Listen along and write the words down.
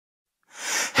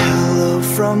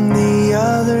from the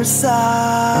other side.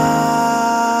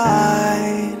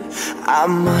 I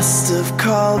must have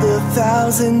called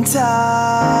 1,000 times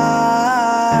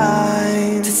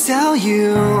to tell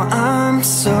you I'm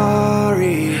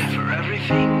sorry for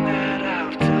everything that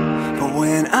I've done. But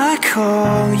when I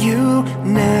call, you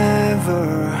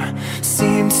never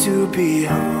seem to be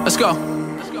home. Let's go.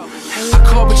 I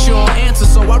call but you don't answer,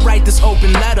 so I write this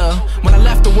open letter. When I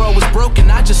left, the world was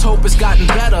broken, I just hope it's gotten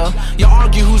better. Y'all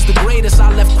argue who's the greatest,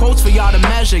 I left quotes for y'all to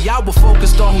measure. Y'all were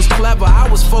focused on who's clever, I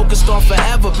was focused on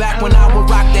forever. Back when I would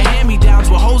rock the hand-me-downs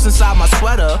with holes inside my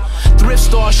sweater. Thrift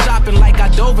store shopping like I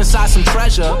dove inside some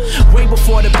treasure. Way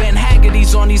before the Ben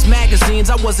Haggerty's on these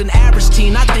magazines, I was an average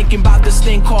teen, not thinking about this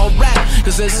thing called rap.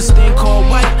 Cause there's this thing called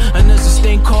white, and there's this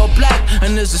thing called black,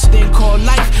 and there's this thing called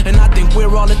life, and I think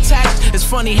we're all attached. It's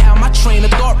funny how my train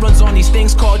of thought runs on these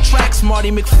things called tracks.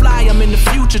 Marty McFly, I'm in the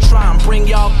future, try and bring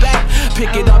y'all back.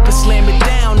 Pick it up and slam it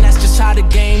down, that's just how the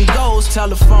game goes.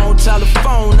 Telephone,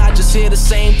 telephone, I just hear the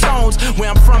same tones. Where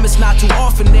I'm from, it's not too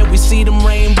often that we see them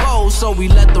rainbows. So we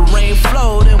let the rain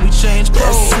flow, then we change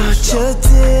clothes. There's such a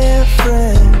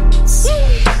difference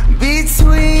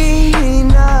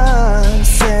between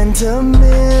us and a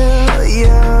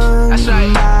million That's right.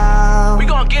 miles. We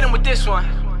gon' get him with this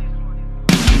one.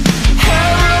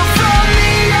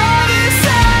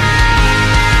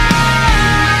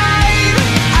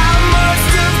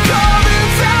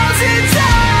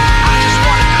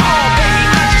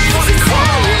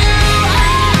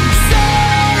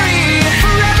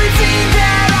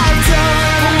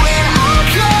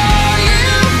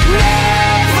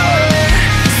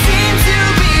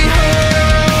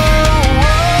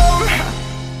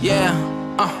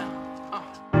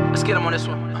 Let's get him on this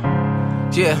one.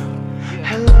 Yeah.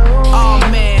 Oh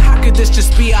man, how could this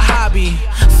just be a hobby?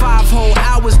 5 whole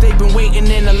hours they've been waiting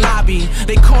in the lobby.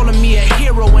 They calling me a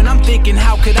hero and I'm thinking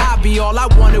how could I be? All I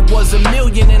wanted was $1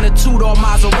 million and a 2-door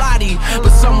Maserati. But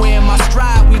somewhere in my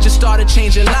stride we just started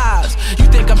changing lives. You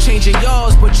think I'm changing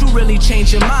yours, but you really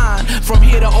changing mine. From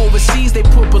here to overseas they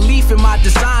put belief in my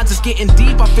designs. It's getting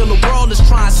deep, I feel the world is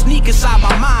trying to sneak inside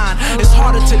my mind. It's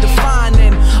harder to define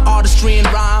than artistry and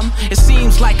rhyme. It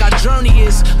seems like our journey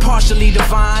is partially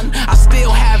divine. I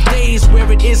still have days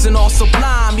where it isn't all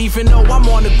sublime. Even though I'm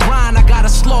on the grind, I gotta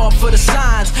slow up for the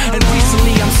signs. And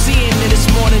recently I'm seeing that it's